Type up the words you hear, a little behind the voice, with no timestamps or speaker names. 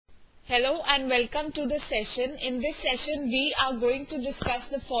Hello and welcome to the session. In this session, we are going to discuss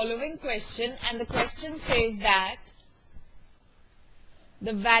the following question, and the question says that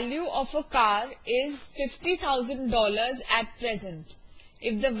the value of a car is $50,000 at present.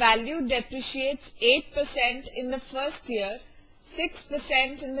 If the value depreciates 8% in the first year,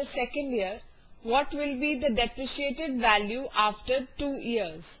 6% in the second year, what will be the depreciated value after 2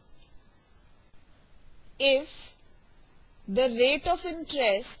 years? If the rate of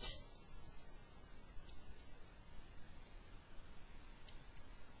interest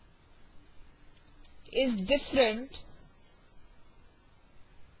is different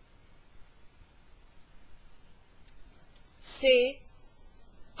say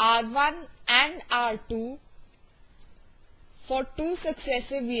R1 and R2 for 2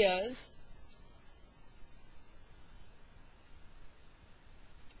 successive years,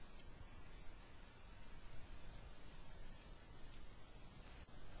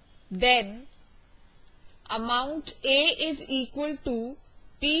 then amount A is equal to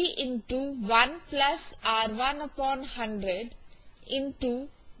P into 1 plus R1 upon 100 into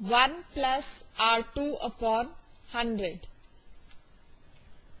 1 plus R2 upon 100.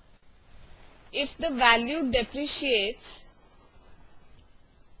 If the value depreciates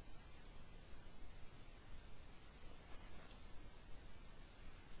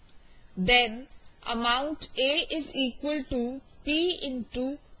then amount A is equal to P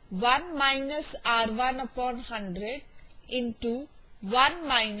into 1 minus R1 upon 100 into 1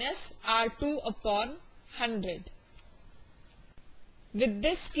 minus R2 upon 100. With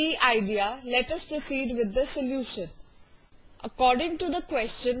this key idea, let us proceed with the solution. According to the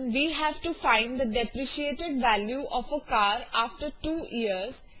question, we have to find the depreciated value of a car after 2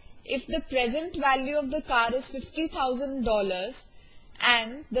 years if the present value of the car is $50,000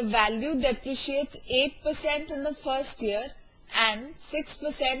 and the value depreciates 8% in the first year and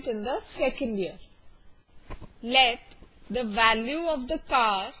 6% in the second year. Let the value of the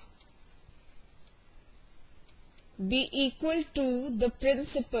car be equal to the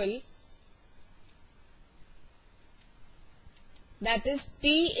principal, that is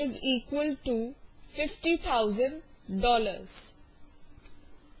P is equal to $50,000.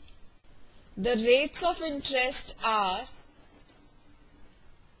 The rates of interest are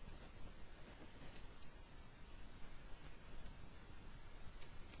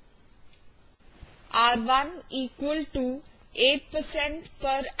R1 equal to 8%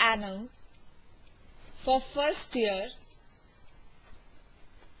 per annum for first year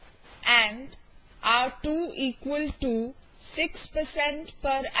and R2 equal to 6%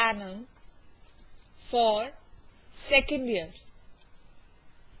 per annum for second year.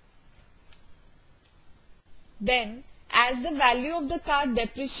 Then, as the value of the car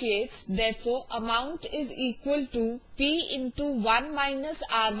depreciates, therefore amount is equal to P into 1 minus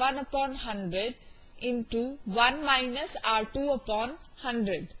R1 upon 100 into 1 minus R2 upon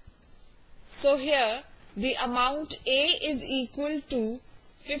 100. So here the amount A is equal to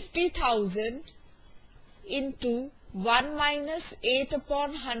 50,000 into 1 minus 8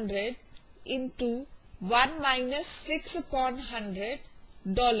 upon 100 into 1 minus 6 upon 100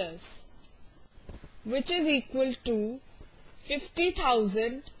 dollars, which is equal to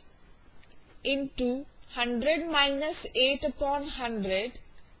 50,000 into 100 minus 8 upon 100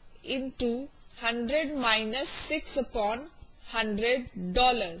 into 100 minus 6 upon 100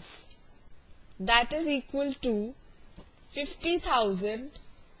 dollars. That is equal to 50,000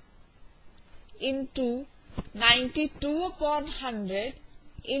 into 92 upon 100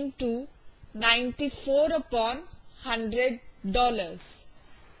 into 94 upon 100 dollars.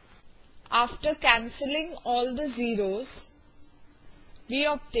 After cancelling all the zeros, we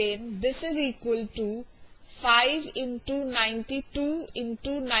obtain this is equal to 5 into 92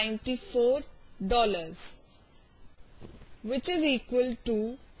 into 94 dollars, which is equal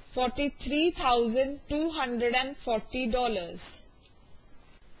to $43,240.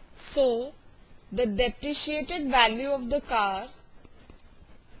 So, the depreciated value of the car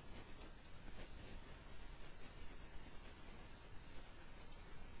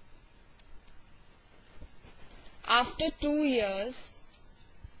after 2 years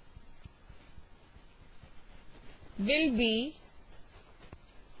will be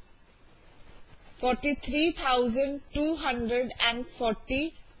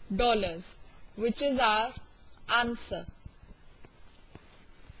 $43,240, which is our answer.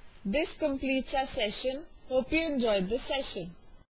 This completes our session. Hope you enjoyed the session.